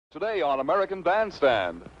Today on American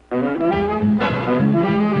Bandstand.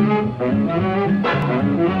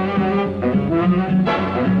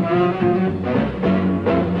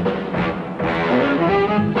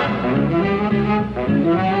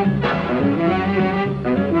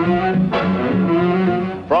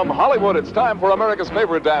 From Hollywood, it's time for America's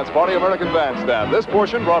favorite dance party, American Bandstand. This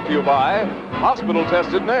portion brought to you by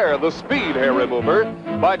hospital-tested Nair, the Speed Hair Remover,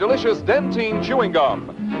 by delicious Dentine Chewing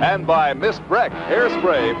Gum, and by Miss Breck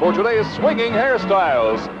Hairspray for today's swinging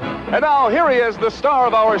hairstyles. And now, here he is, the star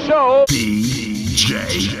of our show, DJ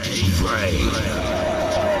Break.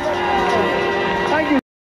 Thank you.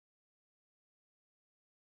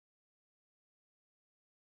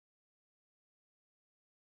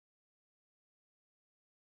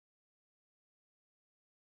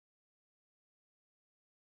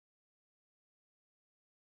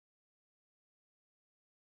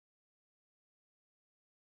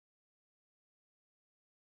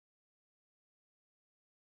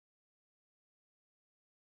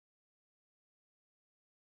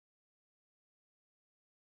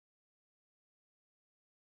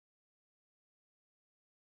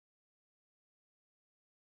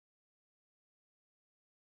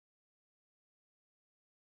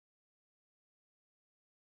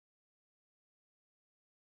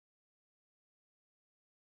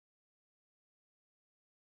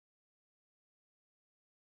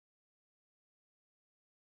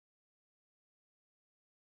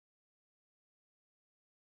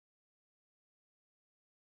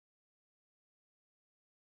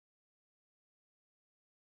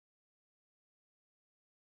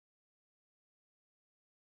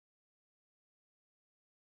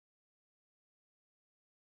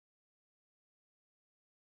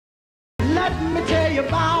 Let me tell you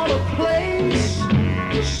about a place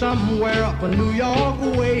somewhere up in New York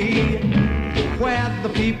way, where the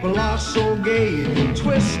people are so gay,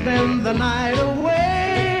 twisting the night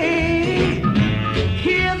away.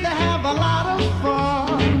 Here they have a lot of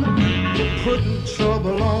fun, putting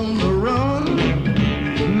trouble on the run.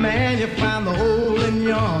 Man, you find the old and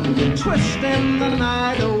young, twisting the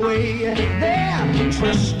night away. They're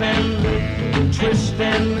twisting,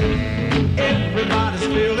 twisting, everybody's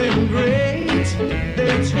feeling great.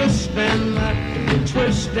 They're twisting,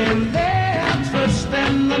 twisting, they're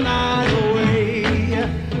twisting the night away.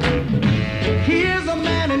 Here's a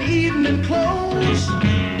man in evening clothes.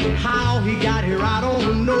 How he got here I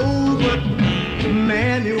don't know, but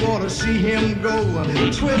man, you ought to see him go,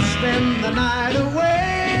 twisting the night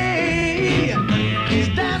away. He's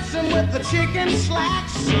dancing with the chicken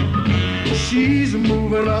slacks. She's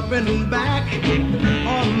moving up and back.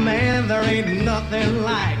 Oh man, there ain't nothing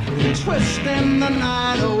like twisting the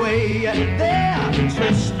night away. They're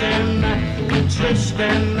twisting,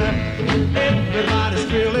 twisting, everybody's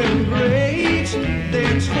feeling great.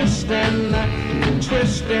 They're twisting,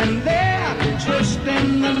 twisting, they're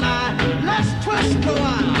twisting the night. Let's twist a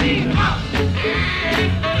while. Lean up.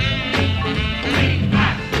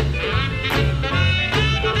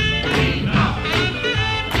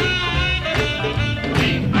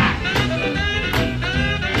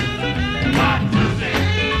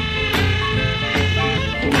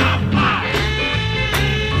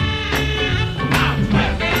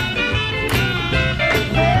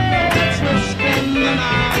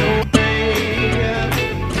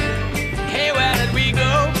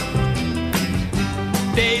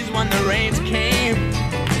 Days when the rains came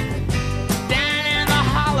down in the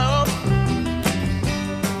hollow,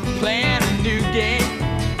 playing a new game,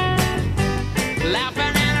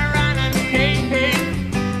 laughing and a running, hey, hey,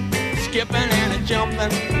 skipping and a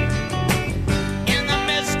jumping in the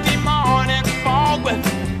misty morning fog with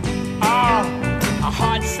our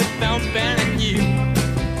hearts that thumping and you,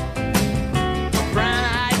 a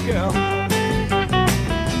brown-eyed girl.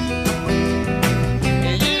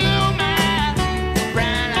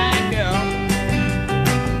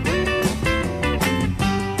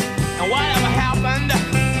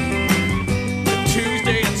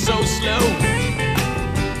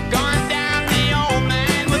 Gone down the old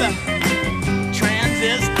man with a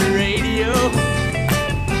transistor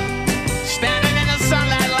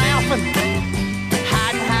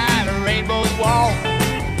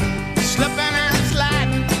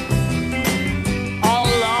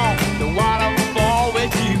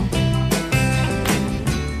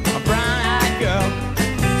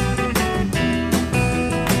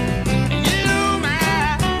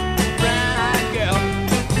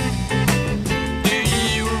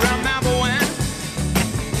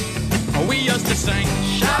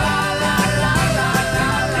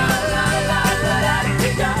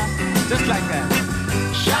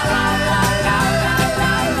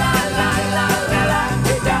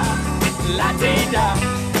la-dee-da.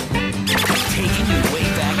 Taking you way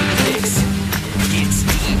back in the mix, it's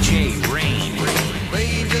DJ Rain.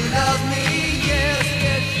 Baby loves me, yes,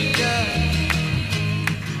 yes she does.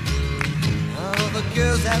 All the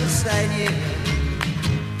girls out of sight, yeah.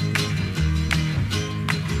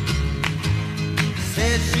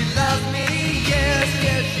 Says she loves me, yes,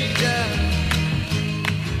 yes she does.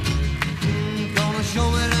 Gonna show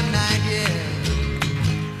me tonight, yeah.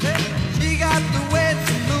 She got the way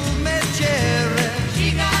to move me, cherry. She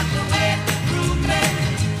got the way to move me.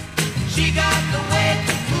 She got the way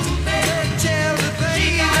to move me. Cherry, baby. She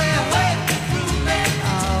got the way to move me.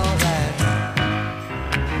 All right.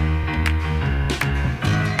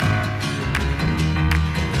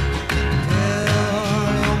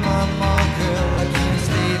 Tell your mama, girl, I can't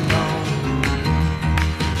stay long.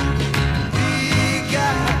 We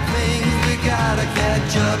got things we gotta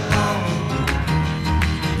catch up on.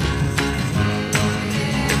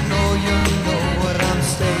 You know what I'm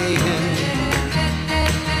saying.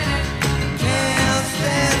 Can't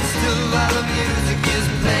stand still while the music is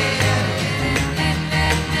playing.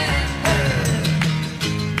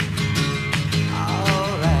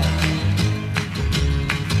 Alright.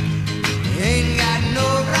 You ain't got no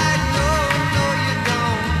right, no, no you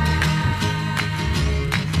don't.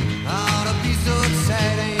 Ought to be so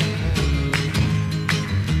exciting.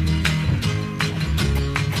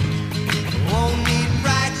 Won't need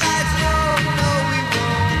bright lights, no, no we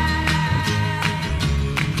won't.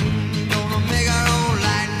 Gonna make our own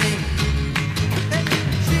lightning.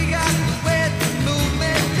 She got the way to move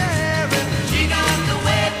me, Jerry. She got the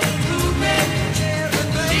way to move me. Jerry,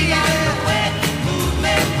 She got the way to move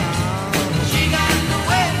me. She got the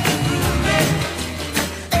way to move me.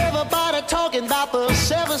 Everybody talking about the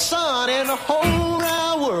seventh son in the whole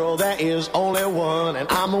round world. There is only one, and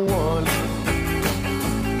I'm the one.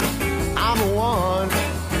 I'm the one.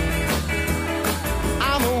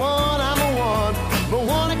 I'm the one. I'm the one. The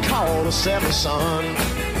one they call the seventh son.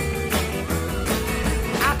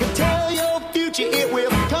 I can tell your future, it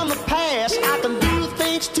will come to pass. I can do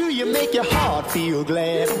things to you, make your heart feel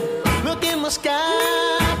glad. Look in the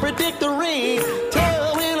sky, predict the rain.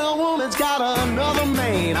 Tell when a woman's got another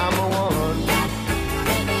man. I'm the one.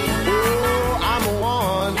 Oh, I'm the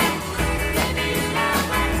one.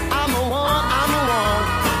 I'm the one. I'm the one.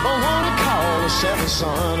 The one they call the seventh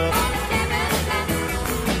son.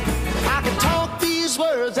 I can talk these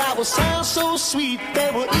words that will sound so sweet. They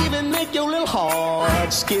will even make your little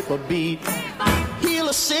heart skip a beat. Heal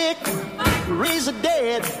the sick, raise the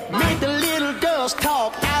dead, make the little girls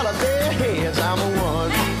talk out of their heads. I'm the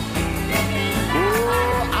one.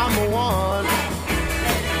 Oh, I'm the one.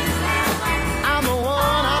 I'm the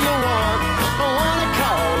one. I'm the one. The one they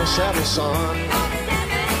call the seventh son.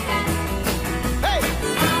 Hey!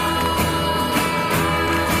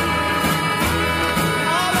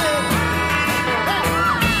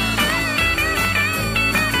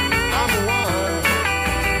 I'm the one.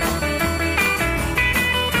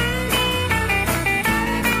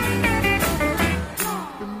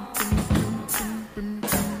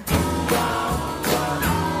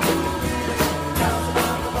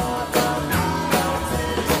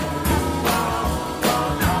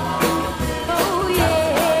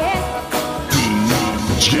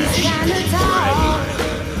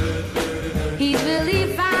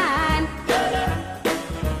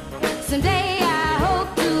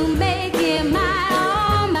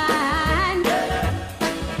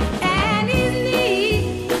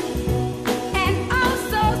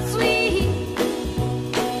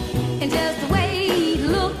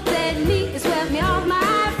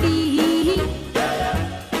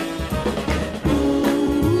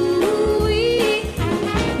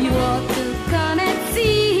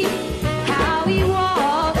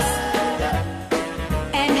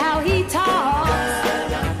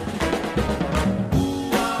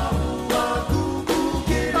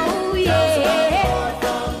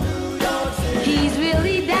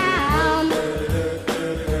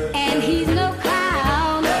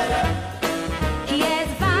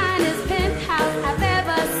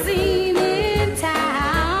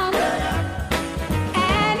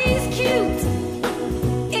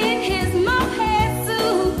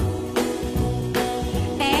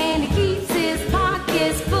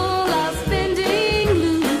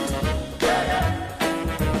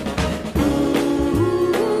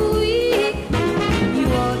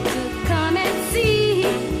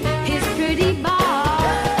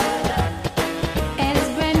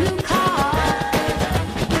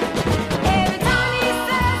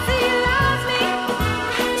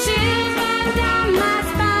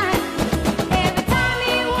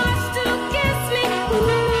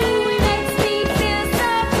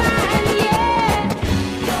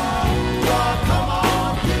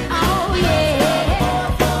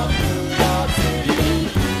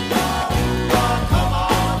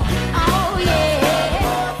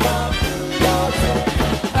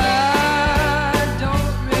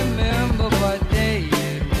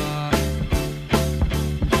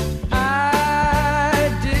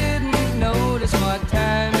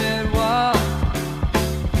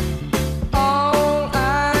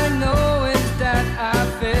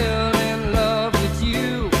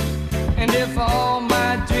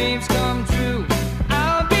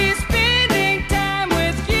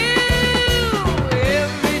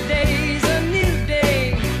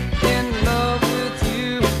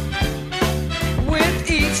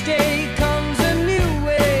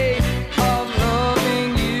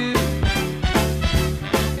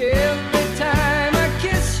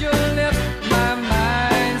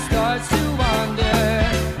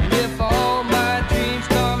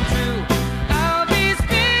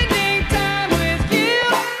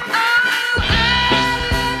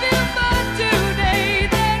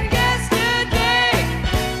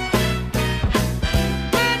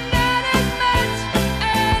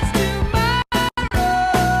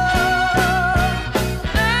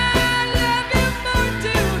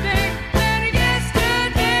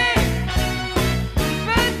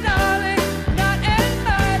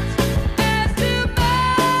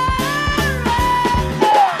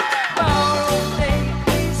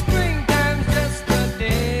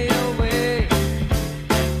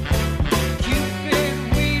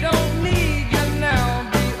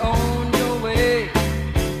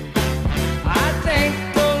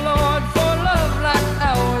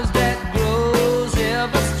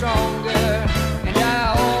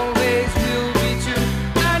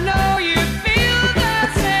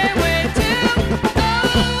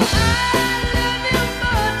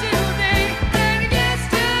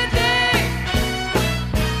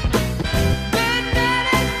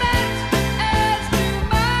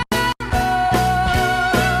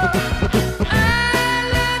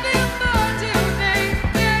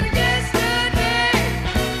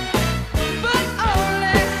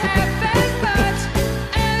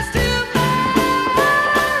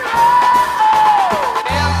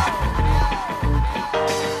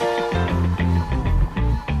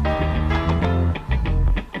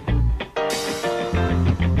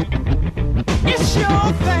 It's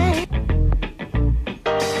your thing.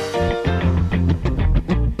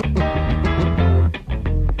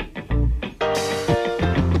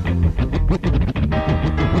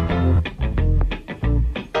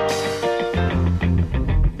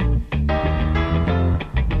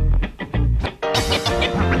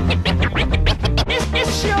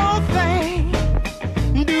 It's your thing.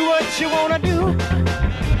 Do what you wanna do.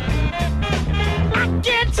 I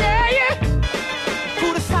can't tell you who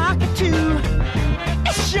to sock it to.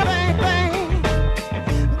 It's your thing.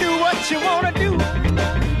 Do what you wanna do.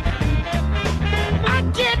 I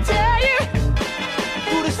can't tell you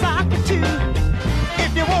who to sock it to.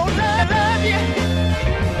 If you won't love you,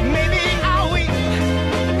 maybe I'll wait.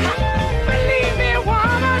 Believe me,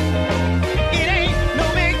 woman, it ain't no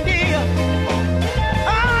big deal.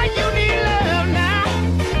 Oh, you need love now,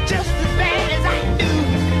 just as bad as I do.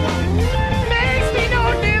 Makes me no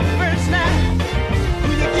difference now who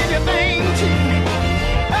you give your thing to.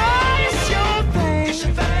 Oh, it's your thing. It's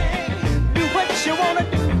your thing. Do what you wanna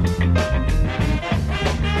do.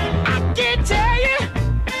 I can't tell you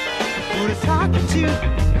who to talk to.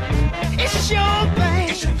 It's your thing.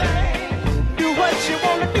 It's your thing. Do what you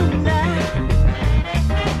wanna do now.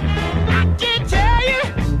 I can't tell you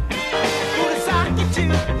who to talk to.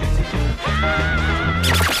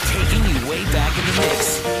 Taking you way back in the mix.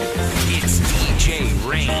 It's DJ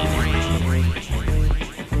Rain.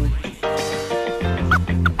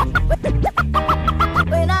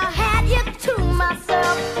 When I had you to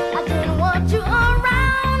myself, I didn't want you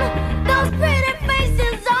around. Those pretty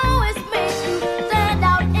faces always make you stand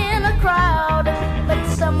out in a crowd. But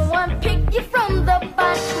someone picked you from the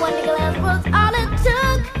bunch. One glance was all it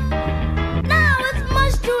took. Now it's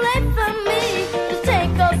much too late for me to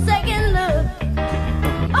take a second look.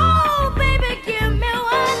 Oh, baby, give me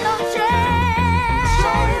one more chance.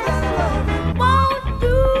 Won't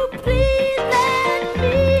you please let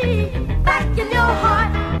me back in your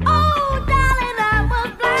heart? Oh, darling, I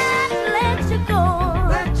was blind to let you go.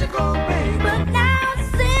 Let you go, baby. But now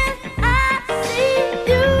since I see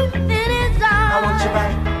you, then it's all. I want you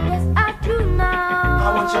back. Yes, I do now. I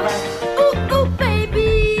want you back. Ooh, ooh, baby.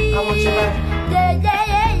 I want you back. Yeah, yeah,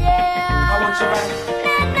 yeah, yeah. I want you back.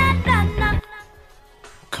 Nah, nah, nah, nah.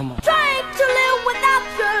 Come on. Trying to live without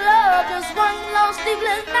your love, just one long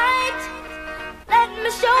sleepless night. Let me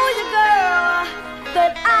show you, girl,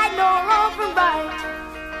 that I know wrong from right.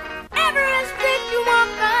 Every street you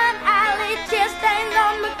walk on, alley, tear stains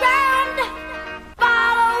on the ground.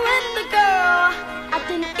 Following the girl, I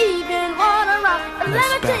didn't even wanna run. But let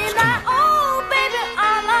me tell you now, oh baby,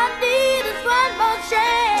 all I need is one more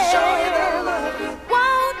chance.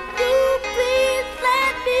 Won't you please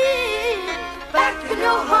let me back in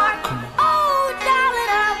your heart? Oh,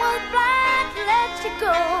 darling, I was blind to let you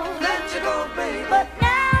go. Let you go, baby. But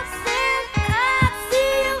now since I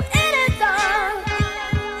see you, it is done.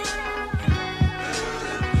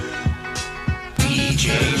 DJ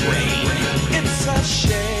Rain. It's a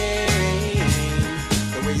shame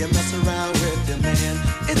the way you mess around with your man.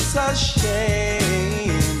 It's a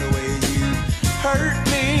shame the way you hurt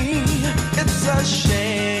me. It's a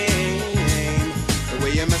shame the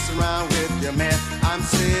way you mess around with your man. I'm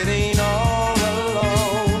sitting all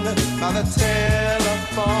alone by the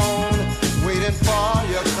telephone, waiting for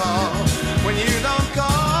your call when you don't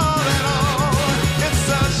call at all. It's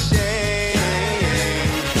a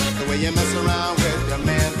shame the way you mess around with your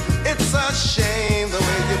man. It's a shame the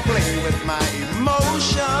way you play with my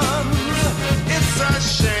emotions. It's a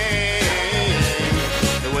shame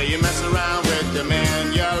the way you mess around with your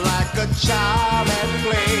man. You're like a child at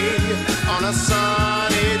play on a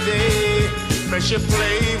sunny day. First you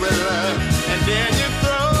play with love and then you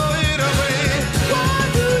throw it away. Why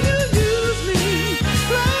do you use me?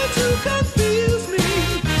 Try to confuse me.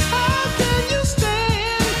 How can you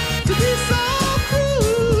stand to be so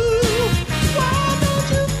cruel? Why don't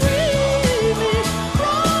you free me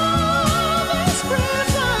from this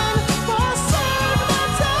prison for a certain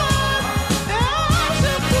time? As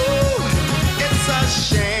a fool, it's a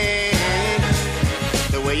shame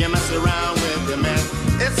the way you mess around with your man.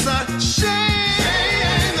 It's a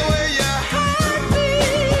shame the way you hurt me.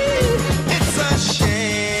 It's a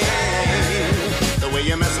shame the way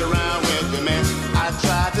you mess around with your man. I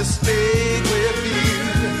tried to speak with you,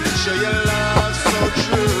 show your love so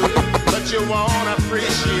true, but you won't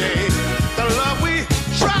appreciate the love we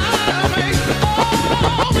try to make.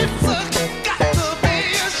 Oh, it's got to be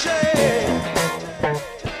a shame.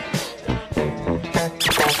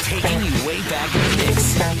 Taking you way back in the mix.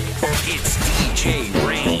 It's DJ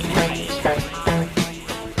Rain.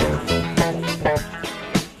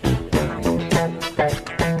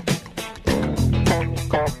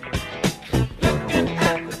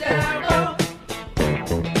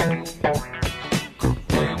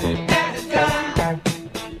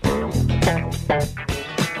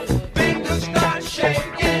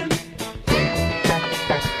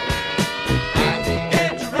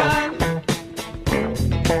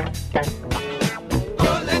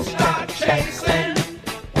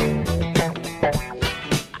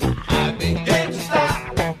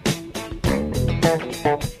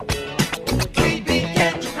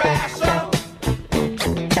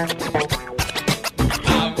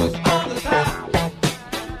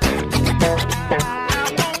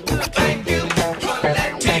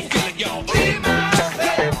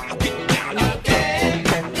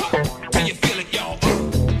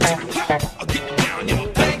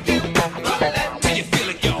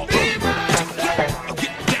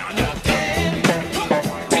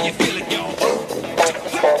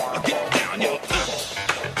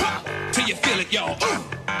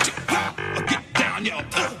 down,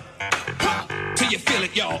 yo. Till you feel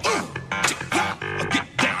it, yo.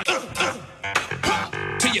 Get down.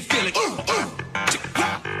 Till you feel it.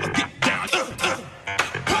 Get down.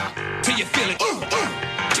 Till you feel it.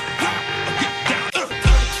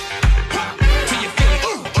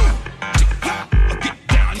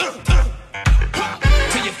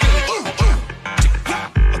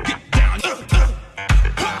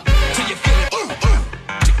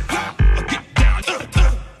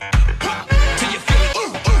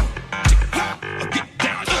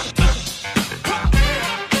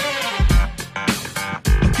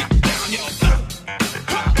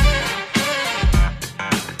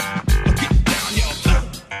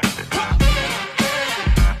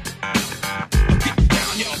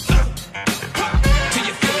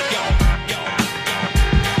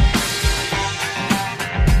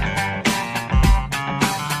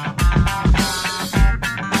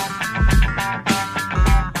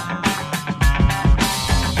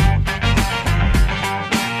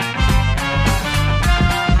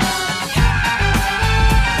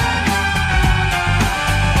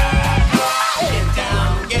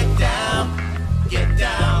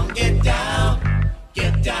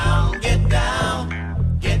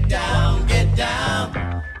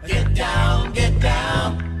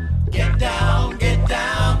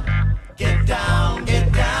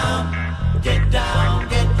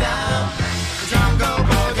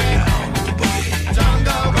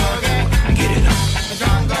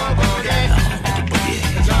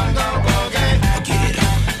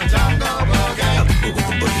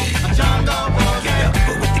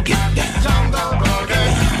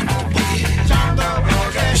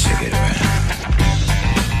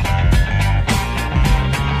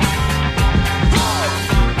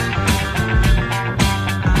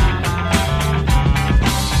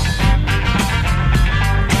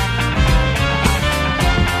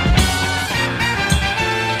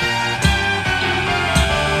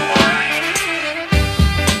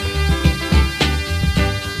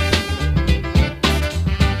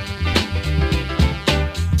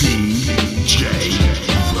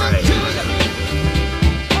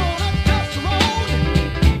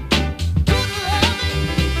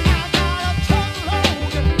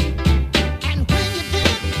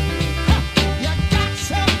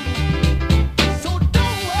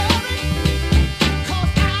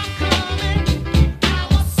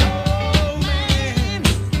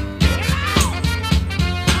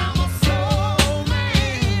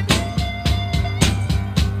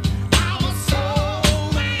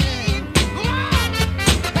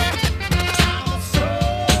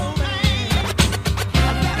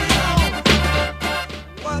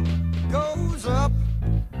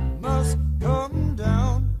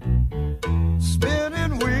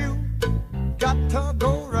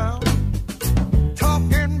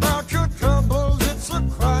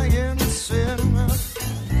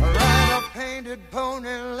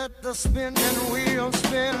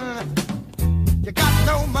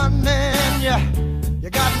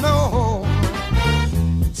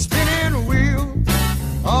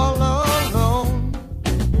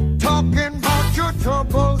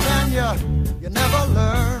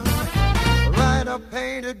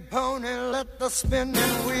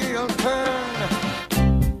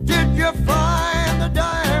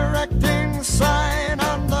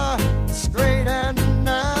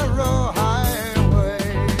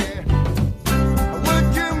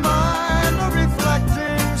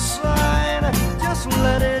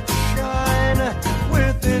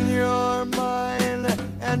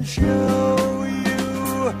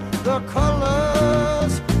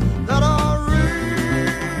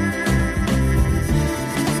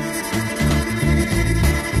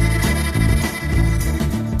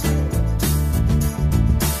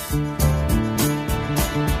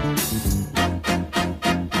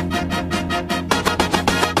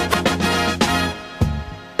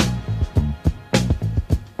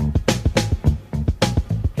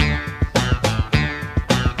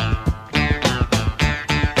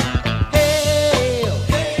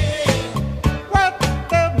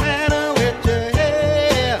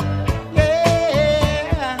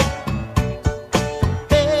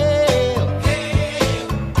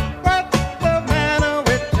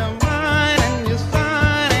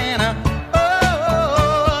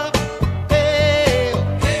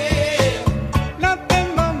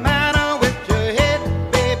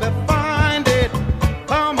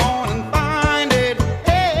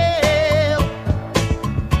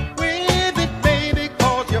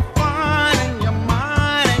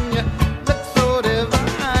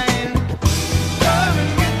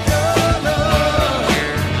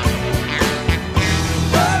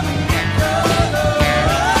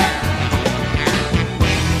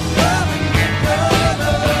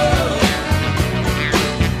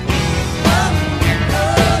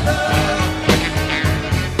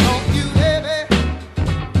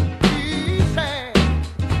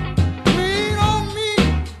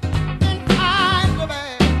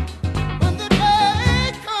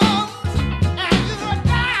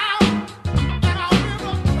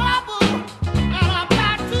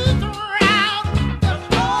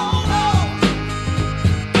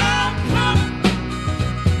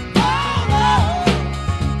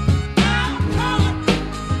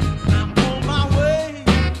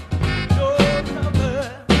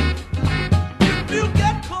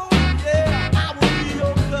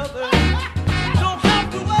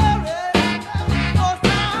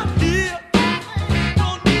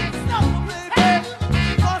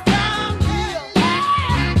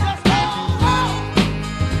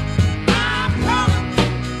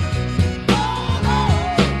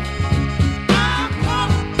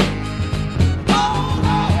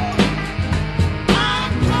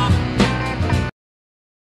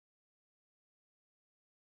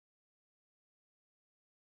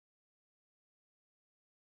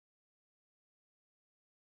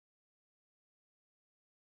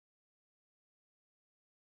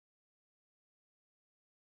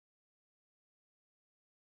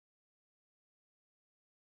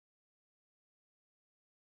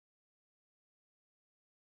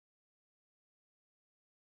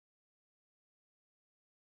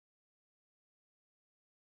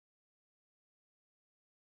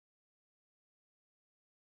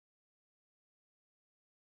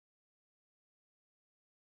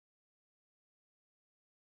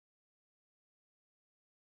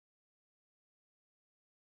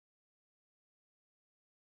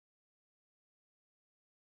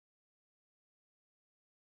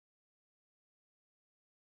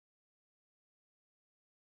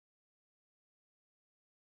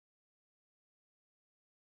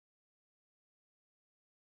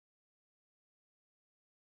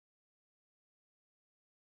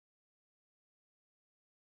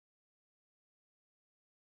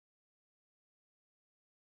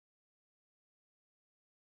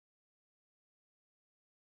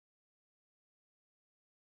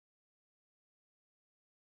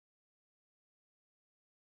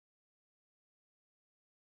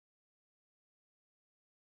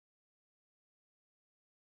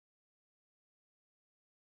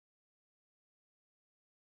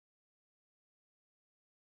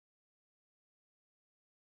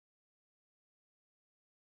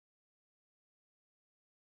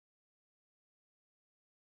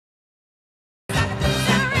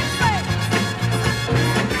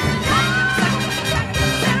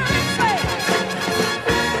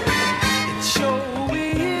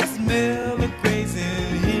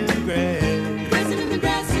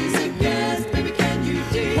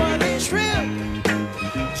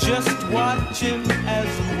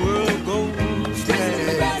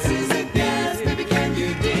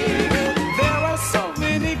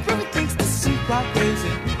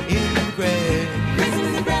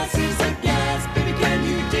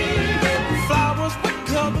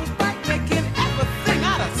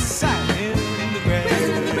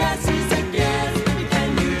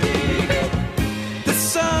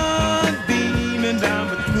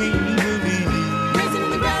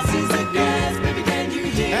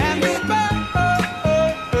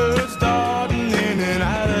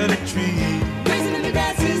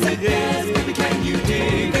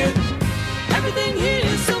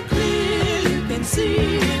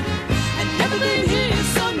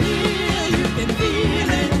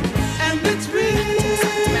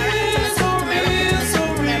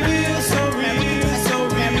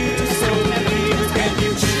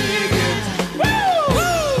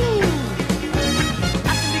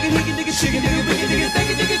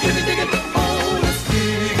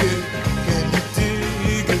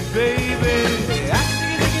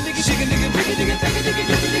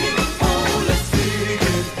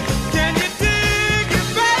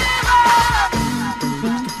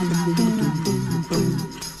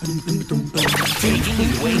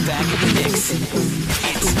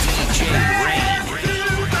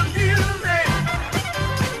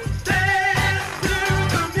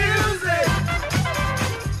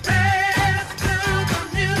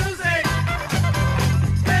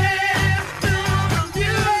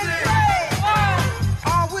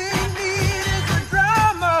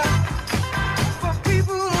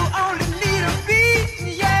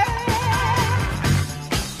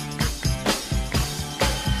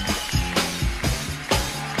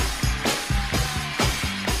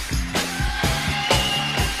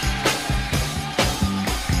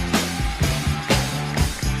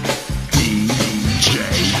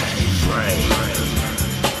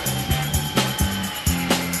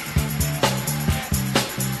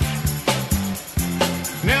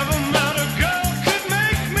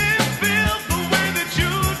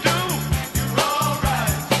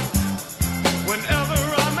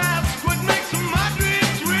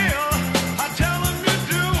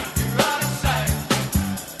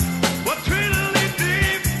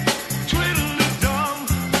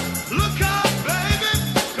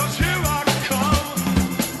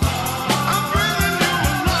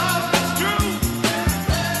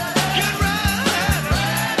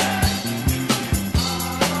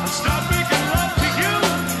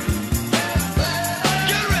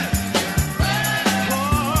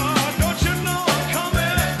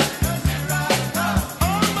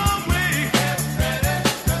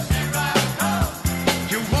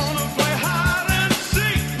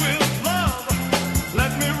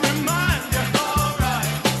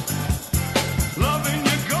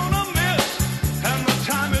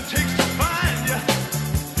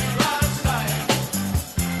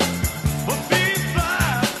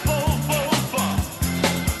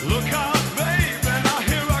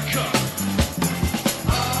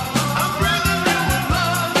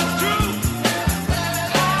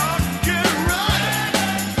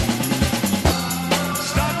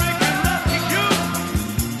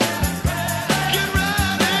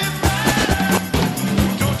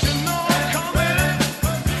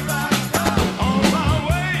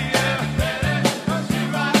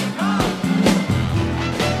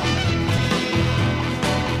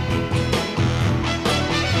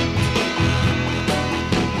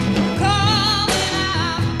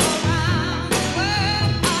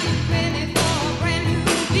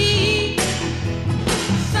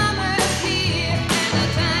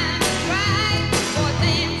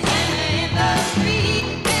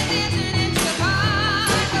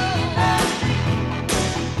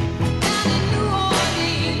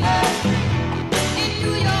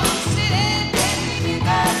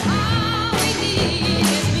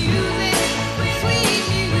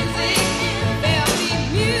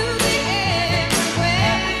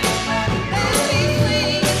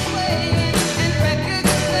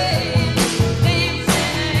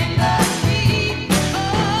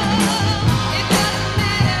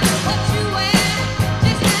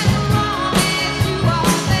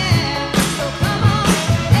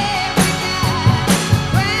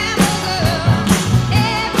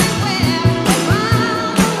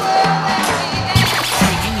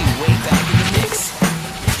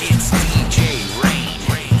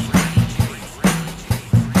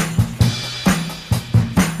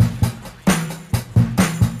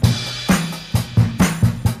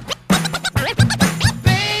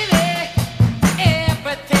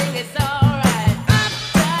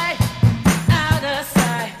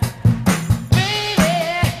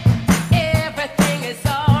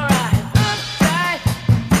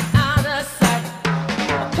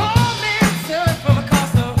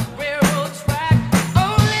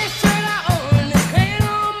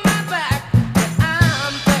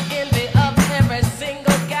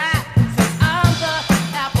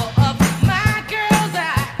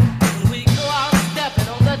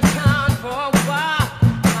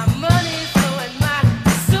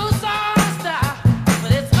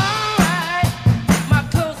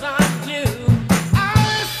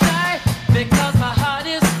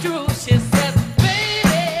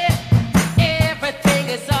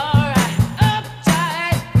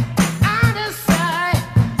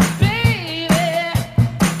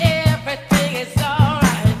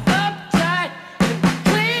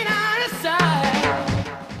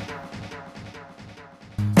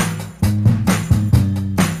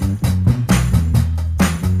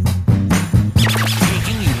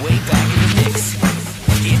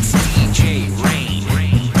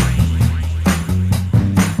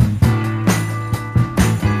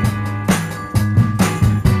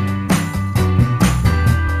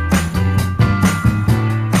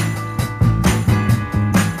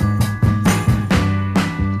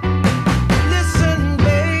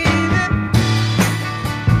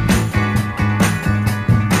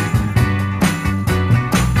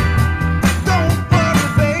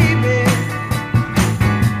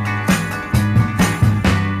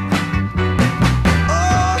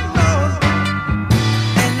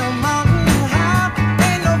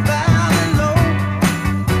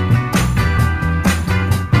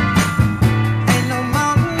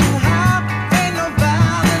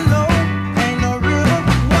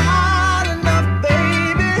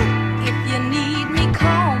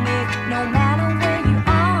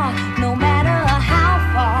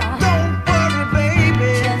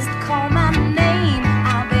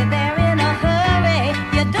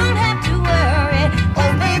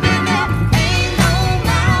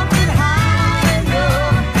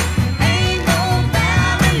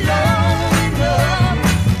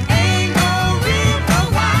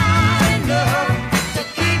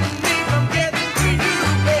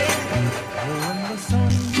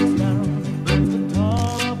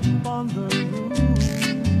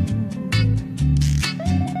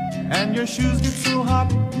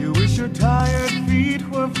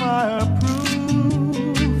 were fireproof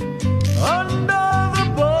under the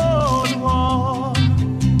boardwalk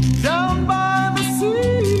down by the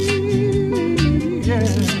sea.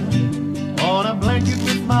 Yeah. On a blanket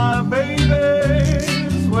with my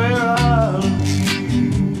baby's where I'll be.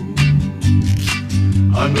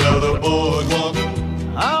 Under the boardwalk,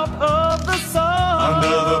 out of the sun.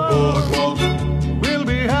 Under the boardwalk, we'll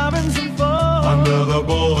be having some fun. Under the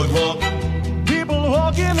boardwalk, people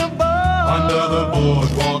walking above. Under the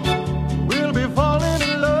boardwalk, we'll be falling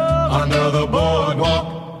in love. Under the boardwalk,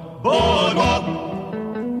 boardwalk.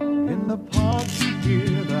 In the park you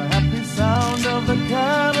hear the happy sound of the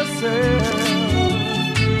carousel.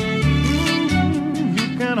 You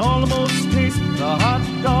can almost taste the hot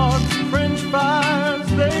dogs, French fries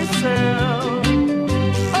they sell.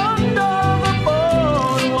 Under the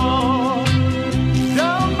boardwalk,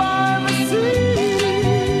 down by the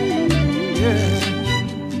sea.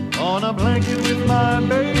 Yeah. On a blanket with my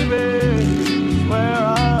baby is where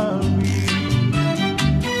I'll be.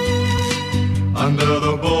 Under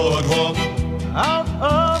the boardwalk, out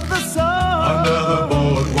of the sun. Under the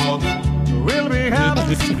boardwalk, we'll be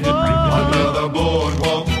having some fun. Under the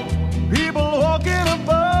boardwalk, people walking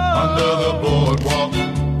above. Under the boardwalk,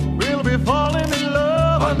 we'll be falling in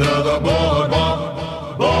love. Under the boardwalk,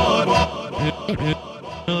 boardwalk.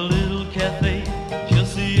 A little cafe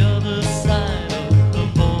just the other side of the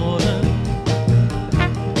border.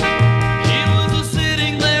 She was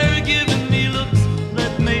sitting there giving me looks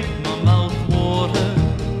that made my mouth water.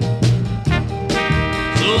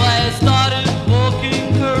 So I started walking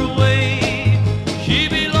her way. She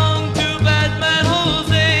belonged to Batman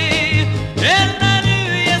Jose. And I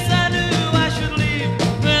knew, yes I knew I should leave.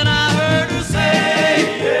 Then I heard her say,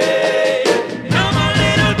 come a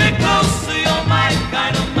little bit closer, you're my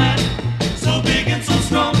kind of man. So big and so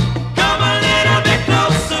strong. Come a little bit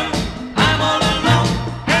closer, I'm all alone.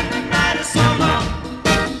 And the night is so long.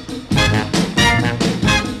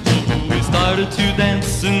 So we started to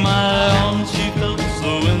dance in my arms. She felt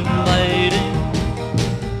so inviting.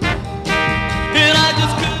 And I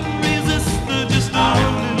just couldn't resist her, just a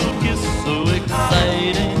little kiss, so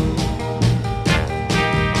exciting.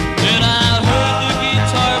 And I heard the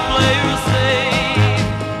guitar player say,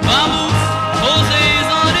 vamos, Jose's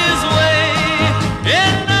on his way.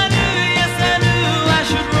 And I knew, yes I knew I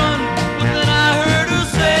should run. But then I heard her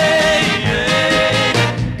say,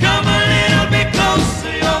 come a little bit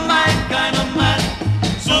closer, you're my kind of man.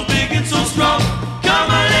 So big and so strong.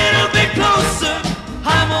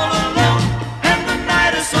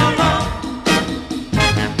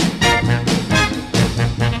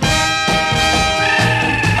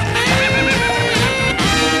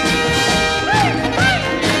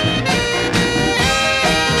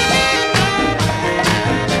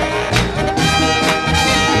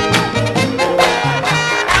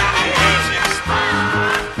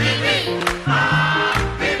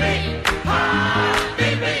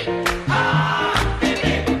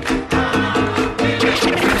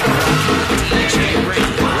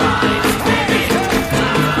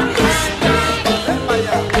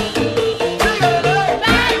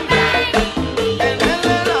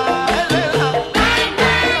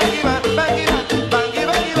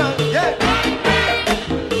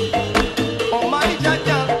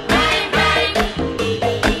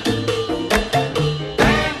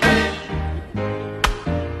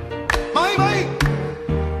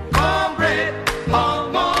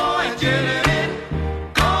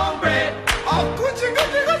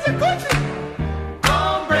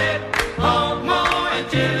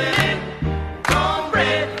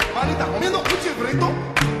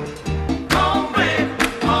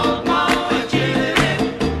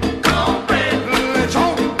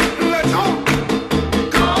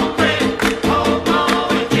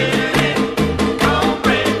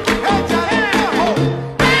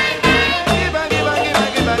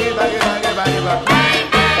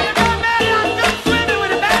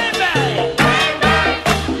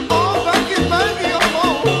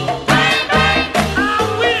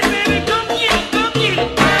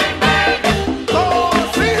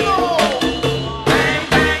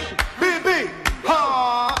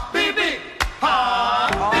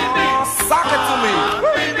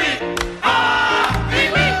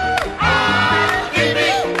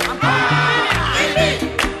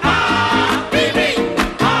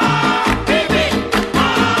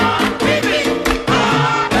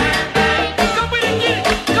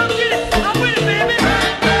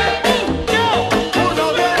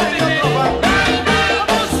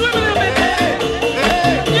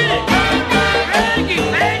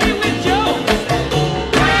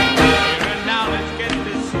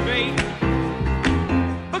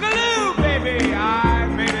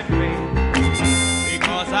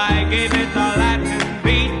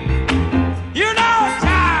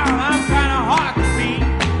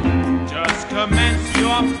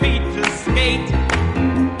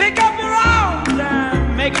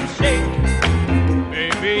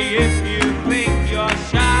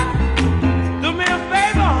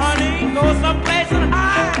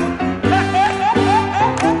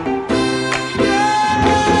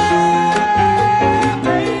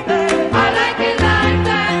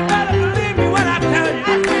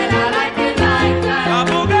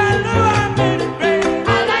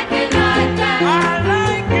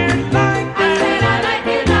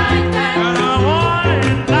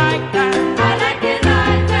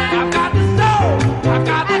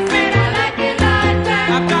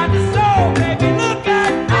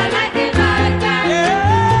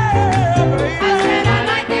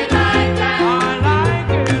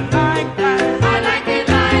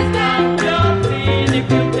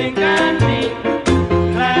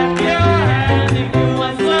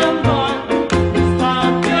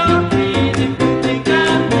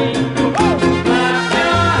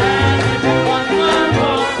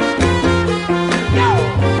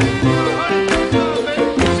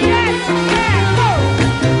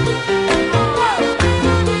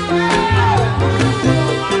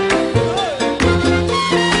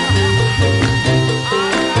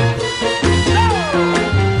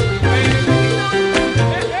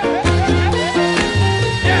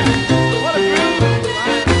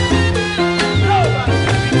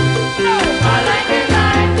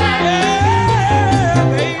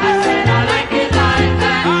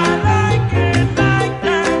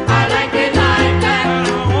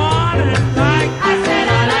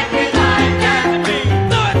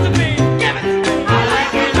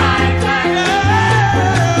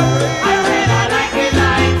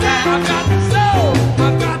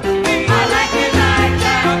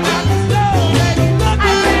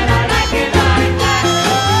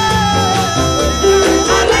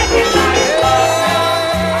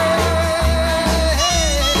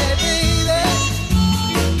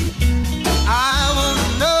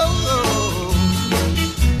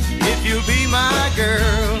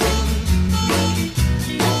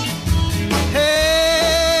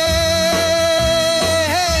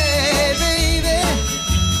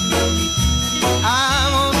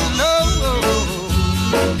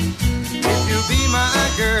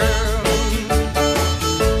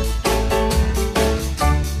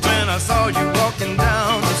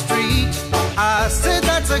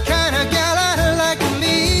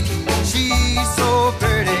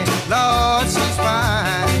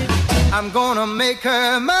 I'm gonna make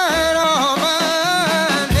her mine, all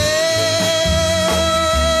mine. Hey,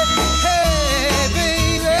 hey,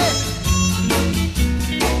 baby,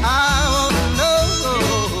 I wanna know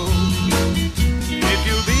if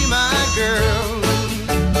you'll be my girl.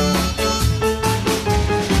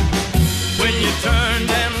 When you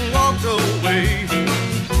turned and walked away,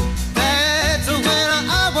 that's when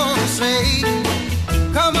I wanna say,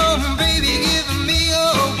 come on, baby, give me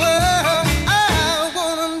your word. I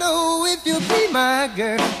wanna know if you'll be my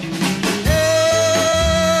girl. Hey,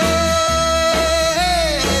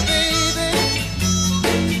 baby,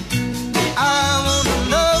 I wanna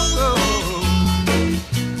know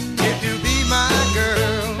if you'll be my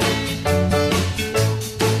girl.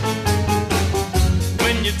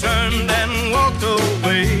 When you turned and walked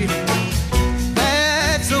away,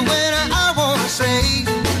 that's when I wanna say,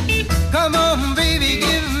 come on, baby,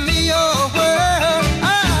 give me your word.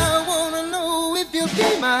 I wanna know if you'll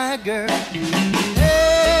be my girl. Hey,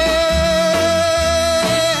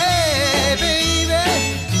 baby,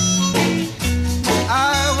 I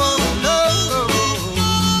wanna know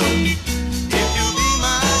if you'll be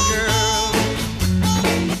my girl.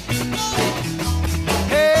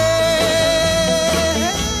 Hey.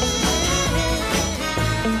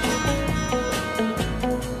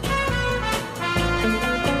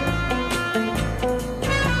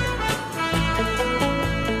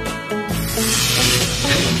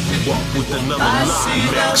 Walk with another I line. see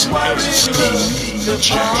that Next worried is look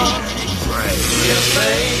DJ upon Ray. your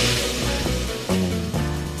face.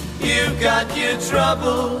 You've got your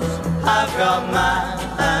troubles, I've got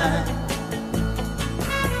mine.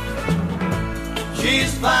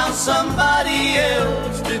 She's found somebody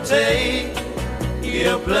else to take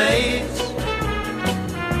your place.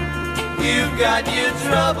 You've got your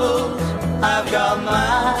troubles, I've got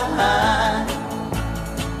mine.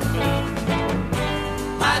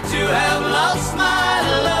 I too have lost my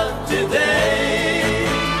love today.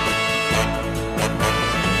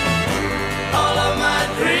 All of my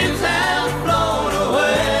dreams have flown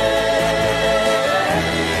away.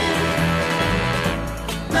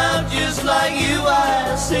 Now just like you,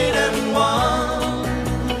 I sit and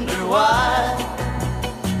wonder why.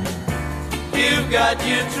 You've got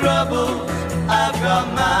your troubles, I've got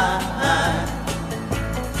mine.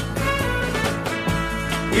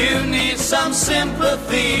 You need some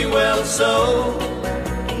sympathy, well, so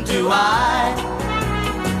do I.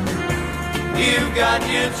 You've got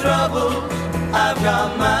your troubles, I've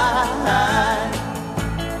got mine.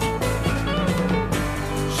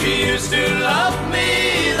 She used to love me,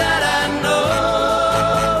 that I know,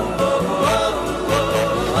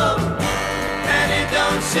 and it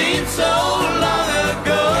don't seem so long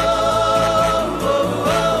ago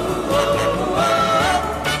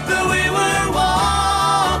that we were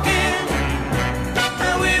walking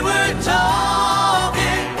and we were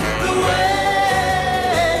talking the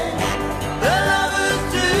way the lovers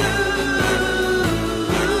do.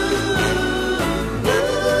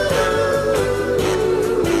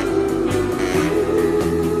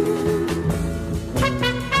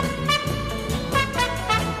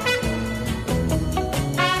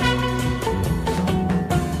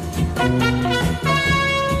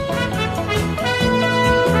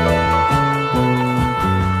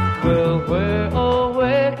 Well, where, oh,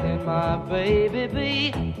 where can my baby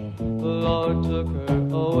be? The Lord took her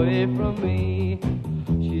away from me.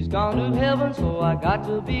 She's gone to heaven, so I got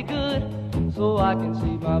to be good, so I can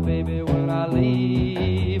see my baby when I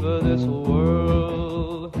leave this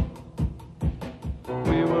world.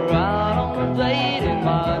 We were out on a date in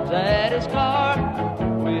my daddy's car.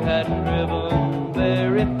 We hadn't driven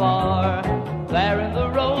very far. There in the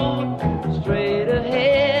road, straight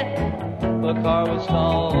ahead, the car was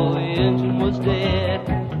stalled, the engine was dead.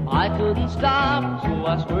 I couldn't stop, so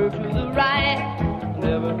I swerved to the right.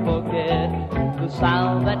 Never forget the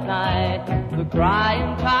sound that night, the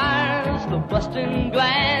crying tires, the busting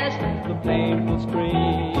glass, the painful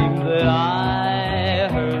scream that I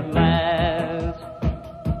heard last.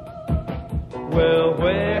 Well,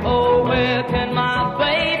 where, oh, where can my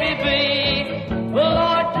baby be? The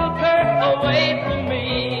Lord took her away from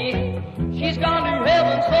me. She's gone to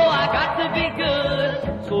heaven, so I got to be good,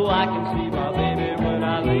 so I can see my baby when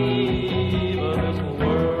I leave this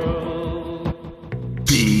world.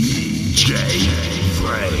 DJ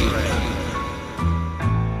Ray.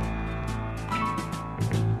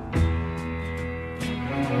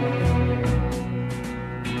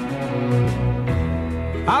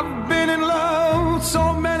 I've been in love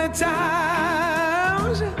so many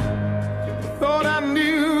times, thought I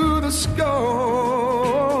knew the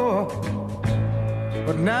score,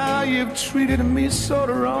 but now you've treated me so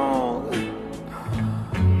wrong.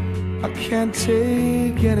 I can't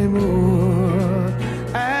take anymore,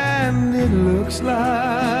 and it looks like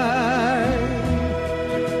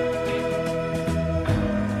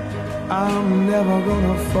I'm never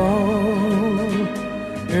gonna fall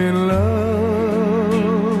in love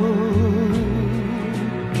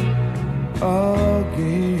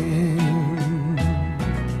again.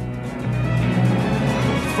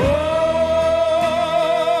 Fall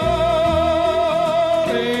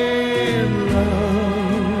in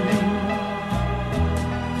love.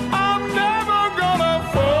 I'm never gonna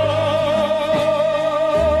fall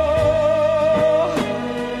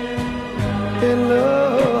in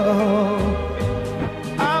love.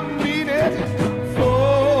 I mean it. Fall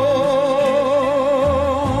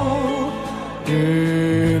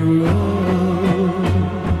in love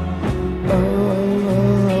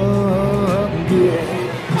again.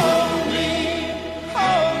 Hold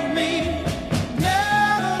me,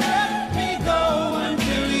 never let me go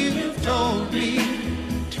until you've told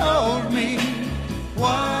me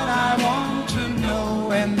what I want to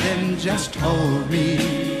know, and then just hold me,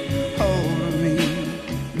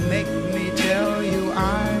 make me tell you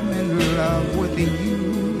I'm in love with you.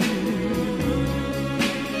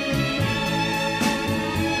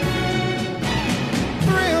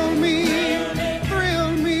 Thrill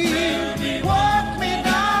me, walk me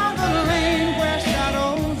down the lane where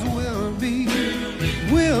shadows will be.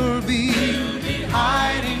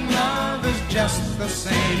 Hiding love is just the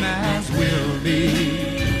same as will be.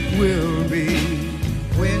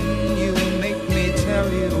 When you make me tell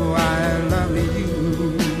you I love you.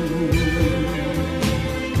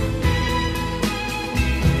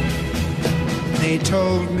 They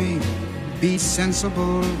told me, be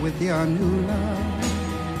sensible with your new love.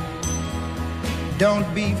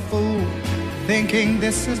 Don't be fooled thinking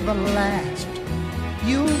this is the last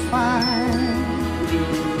you'll find.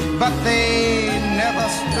 But they never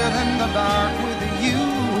stood in the dark with you,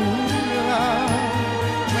 love.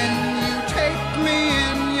 When you take me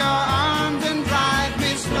in your arms and drive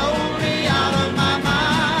me slowly out of my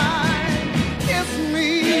mind. Kiss me,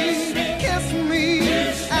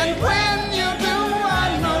 and when you do, I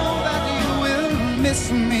know that you will miss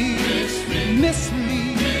me.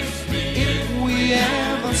 If we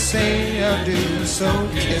ever say adieu, so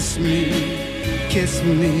kiss me,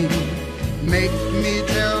 make me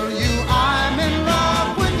tell you I'm in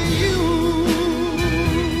love with you.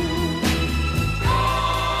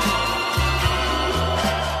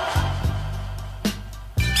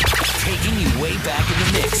 Taking you way back in the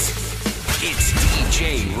mix, it's DJ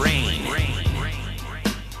Rain.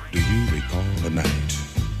 Do you recall the night?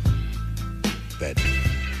 That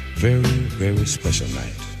very, very special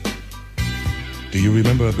night. Do you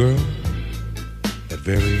remember a girl? That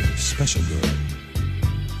very special girl.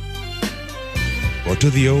 Well, to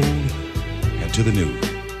the old and to the new,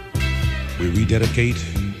 we rededicate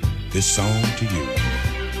this song to you.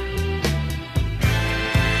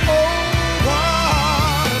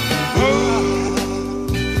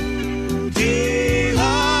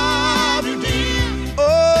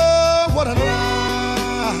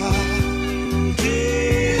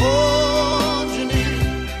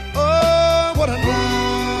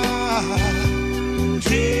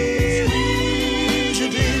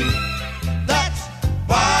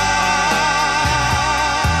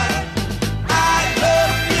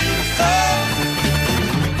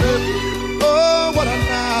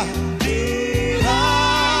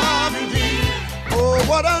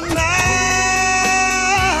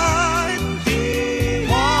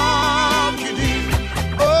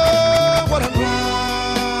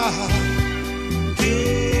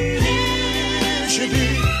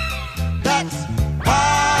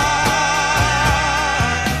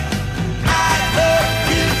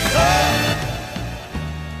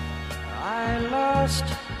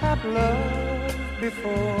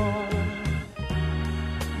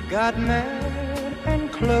 Got mad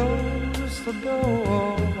and closed the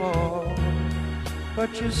door,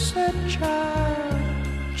 but you said, child,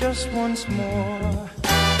 just once more.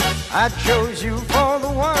 I chose you for the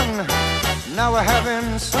one, now we're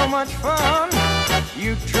having so much fun.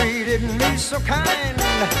 You treated me so kind,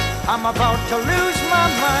 I'm about to lose my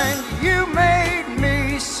mind. You made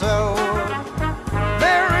me so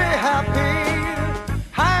very happy,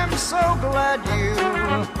 I'm so glad you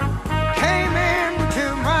came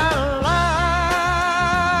into my life.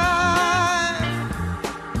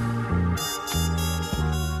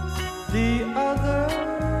 The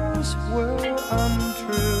others were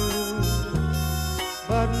untrue,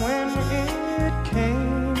 but when it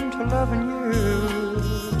came to loving you,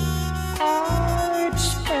 I'd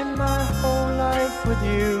spend my whole life with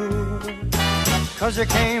you. 'Cause you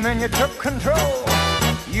came and you took control,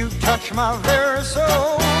 You touch my very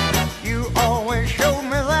soul. You always showed me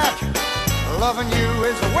that loving you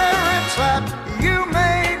is where it's at. You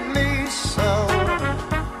made me so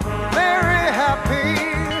very happy.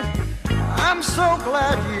 I'm so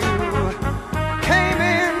glad you came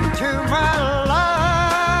into my life.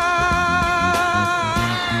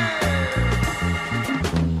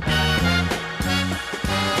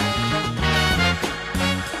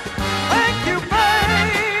 Thank you,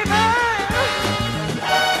 baby.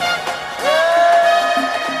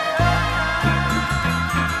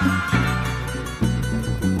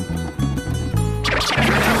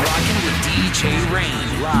 Rocking with DJ Rain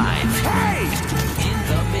live. Hey! In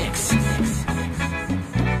the mix.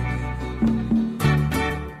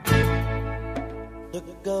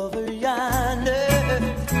 Look over yonder.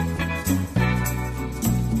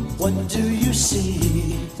 What do you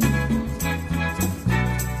see?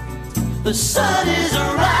 The sun is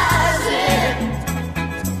rising,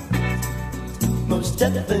 most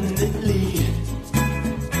definitely.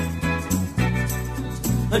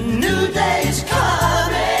 A new day's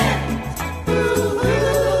coming. Ooh,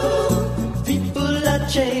 ooh. People are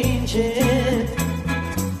changing.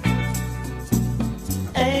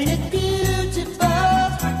 Ain't it beautiful?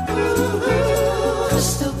 Ooh, ooh.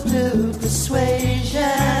 Crystal blue persuasion.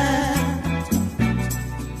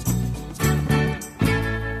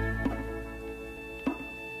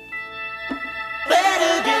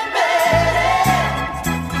 Better get ready.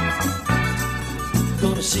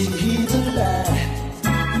 Gonna see the light.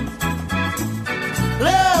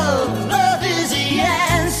 Love is the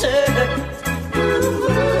answer. Ooh,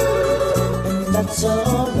 and that's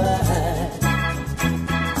alright.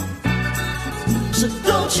 So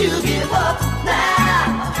don't you give up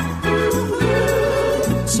now.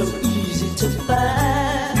 Ooh, so easy to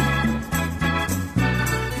find.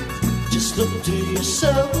 Just look to your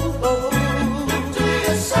soul. Look to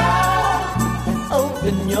your soul and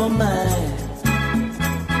open your mind.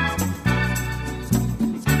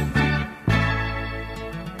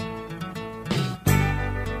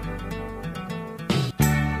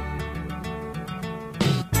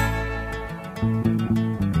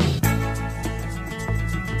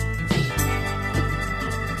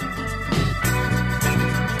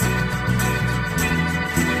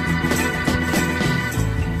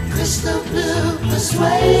 Crystal blue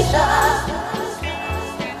persuasion.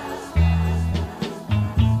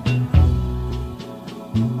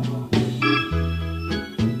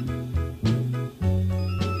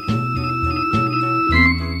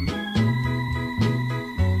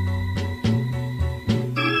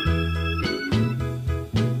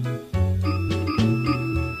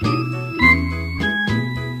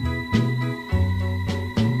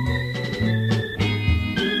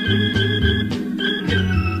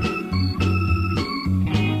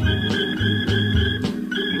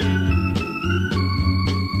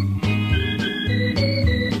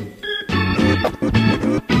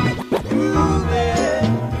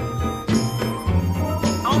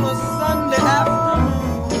 On a Sunday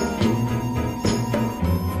afternoon,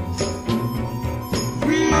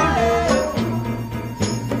 really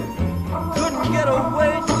couldn't get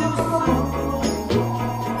away too soon.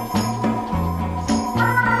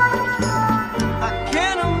 I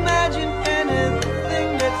can't imagine anything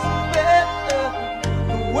that's better.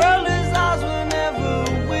 The world is ours whenever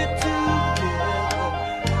we're together.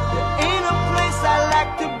 There ain't a place I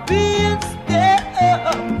like to be instead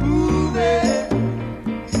of moving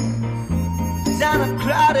down a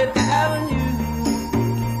crowded avenue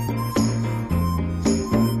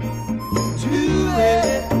to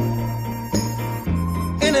it.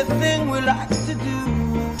 Anything we like to do.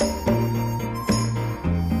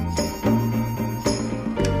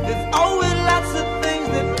 There's always lots of things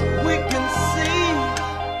that we can see.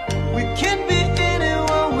 We can be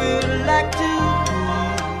anyone we like to be.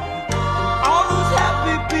 All those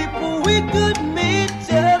happy people we could meet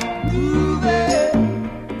just moving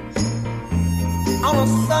on a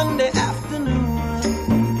Sunday afternoon.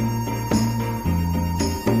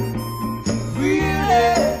 Really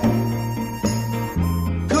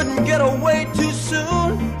couldn't get away too soon.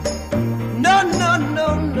 No, no, no,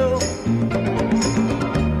 no.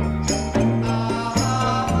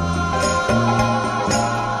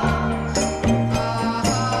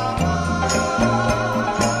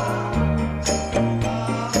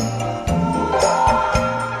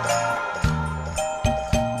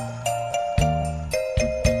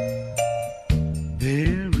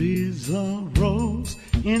 There is a rose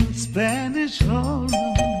in Spanish Harlem,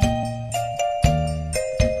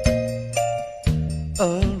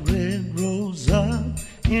 a red rose up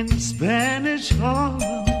in Spanish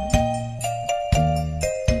Harlem.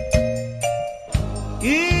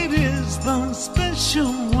 It is the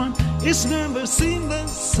special one. It's never seen the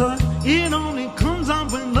sun. It only comes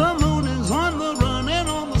out when the moon is on the run and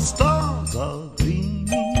all the stars are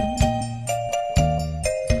gleaming.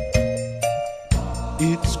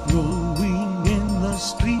 It's growing in the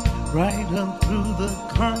street, right up through the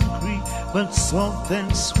concrete, but soft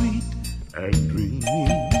and sweet and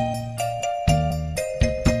dreamy.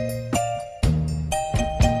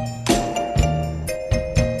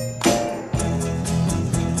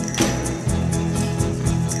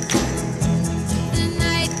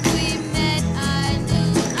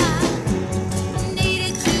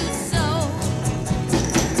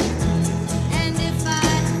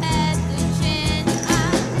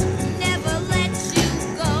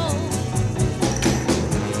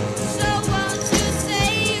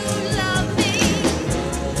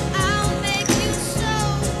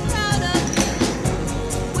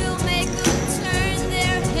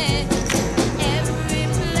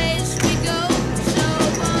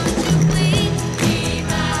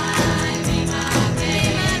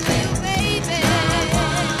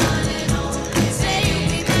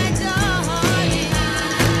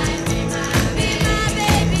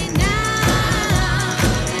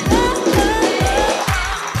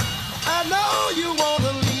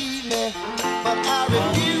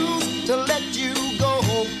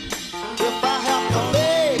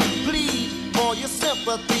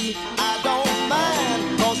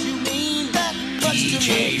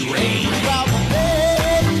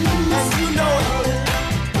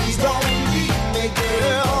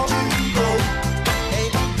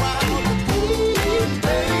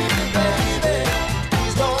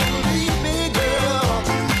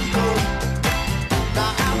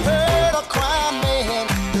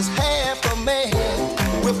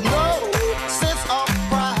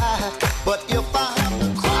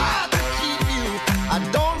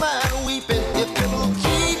 Don't mind weeping if it will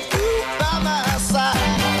keep you by my side.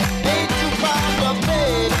 Ain't too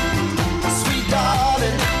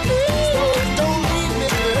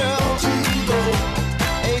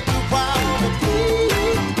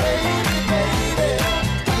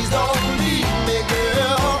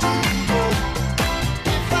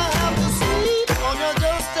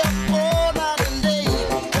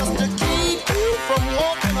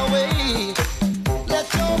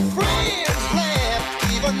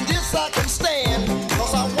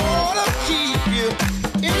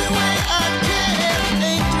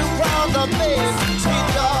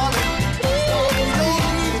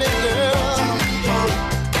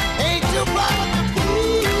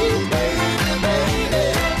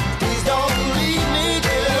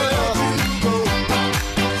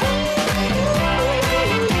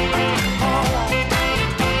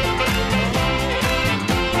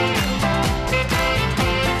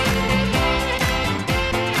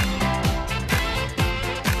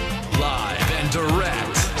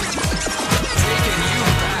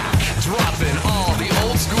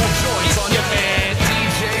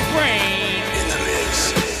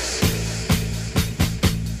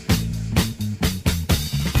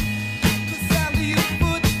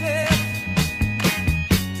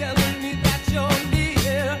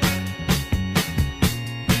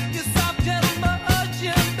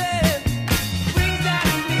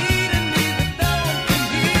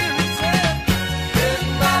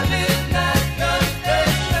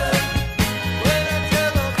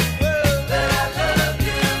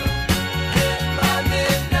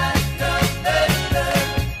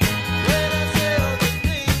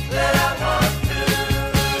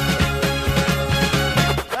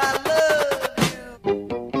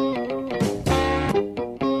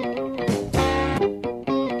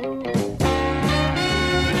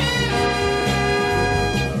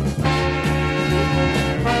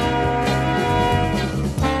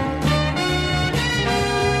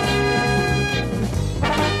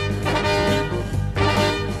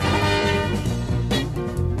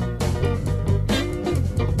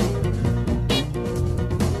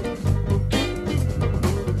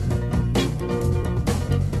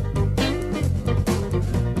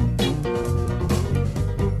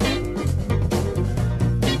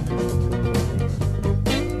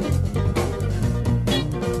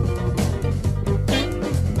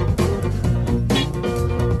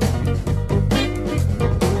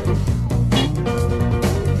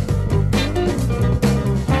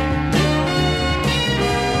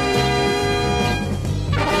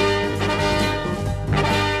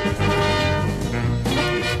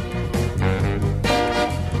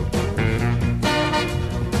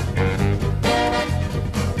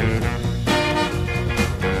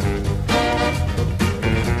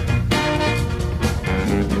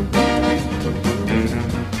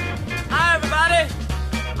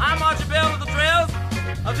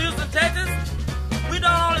of Houston, Texas. We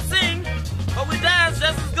don't only sing, but we dance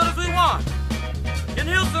just as good as we want. In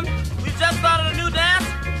Houston, we just started a new dance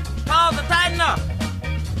called the Tighten Up.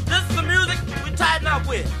 This is the music we tighten up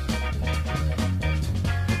with.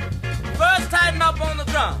 First, tighten up on the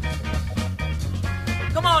drum.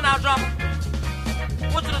 Come on now, drummer.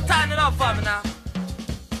 I want you to tighten it up for me now.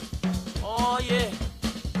 Oh, yeah.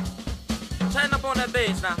 Tighten up on that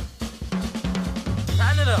bass now.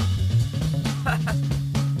 Tighten it up.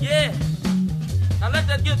 Yeah. Now let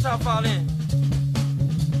that guitar fall in.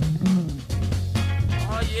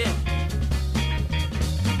 Oh, yeah.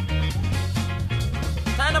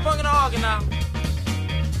 Tighten up on the organ now.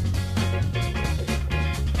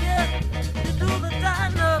 Yeah, you do the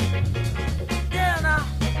tighten up. Yeah, now.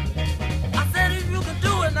 I said if you can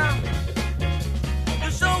do it now,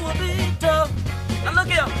 you sure will be tough. Now look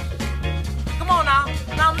here. Come on now.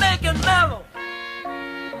 Now make it mellow.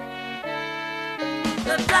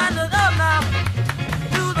 Then tighten it up now.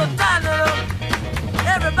 Do the tighten it up.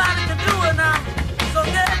 Everybody can do it now. So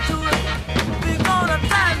get to it. We gonna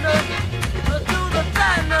tighten up. Do the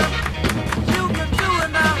tighten up. You can do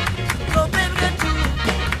it now. So baby get to it.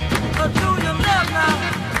 Do your left now.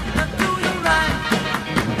 And do your right.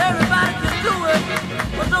 Everybody can do it.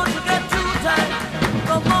 But don't you get too tight.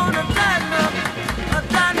 Come on and tighten up.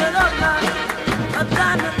 Tighten it up now.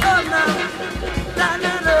 Tighten it up now.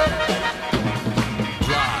 Tighten it up.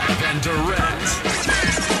 Live and direct.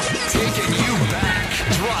 Taking you back.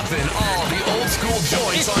 Dropping all the old school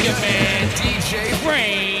joints on your man. DJ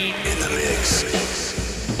Rain in the mix.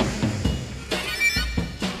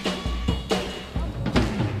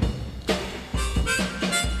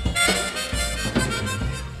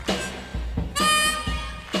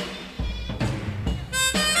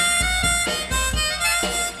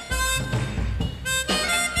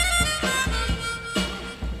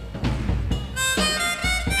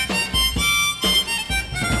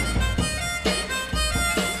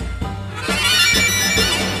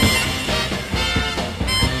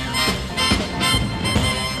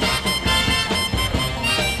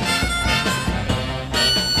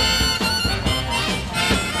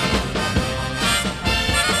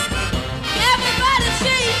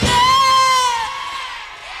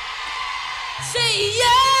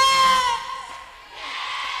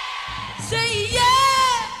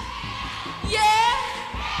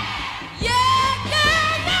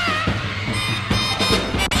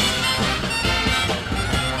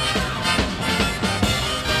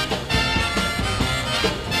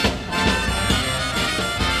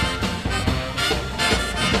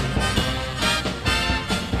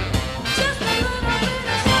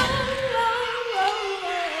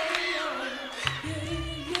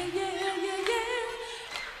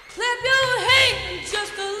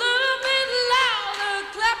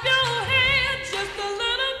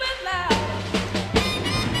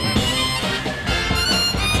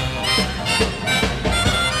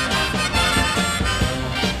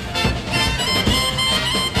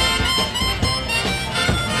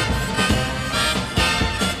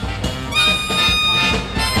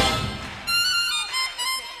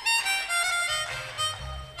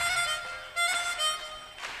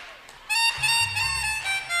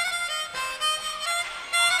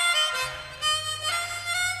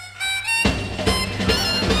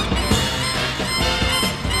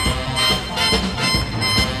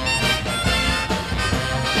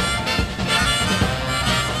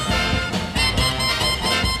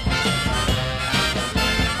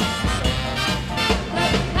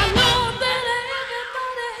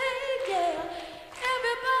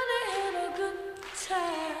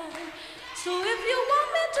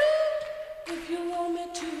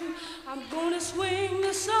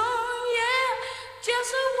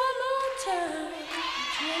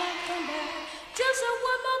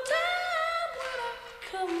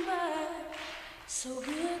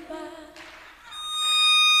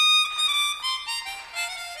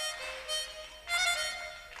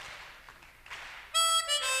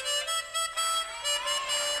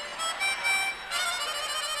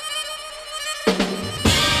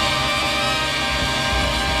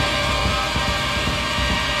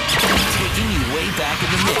 Back in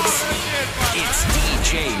the mix. It's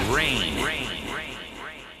DJ Rain.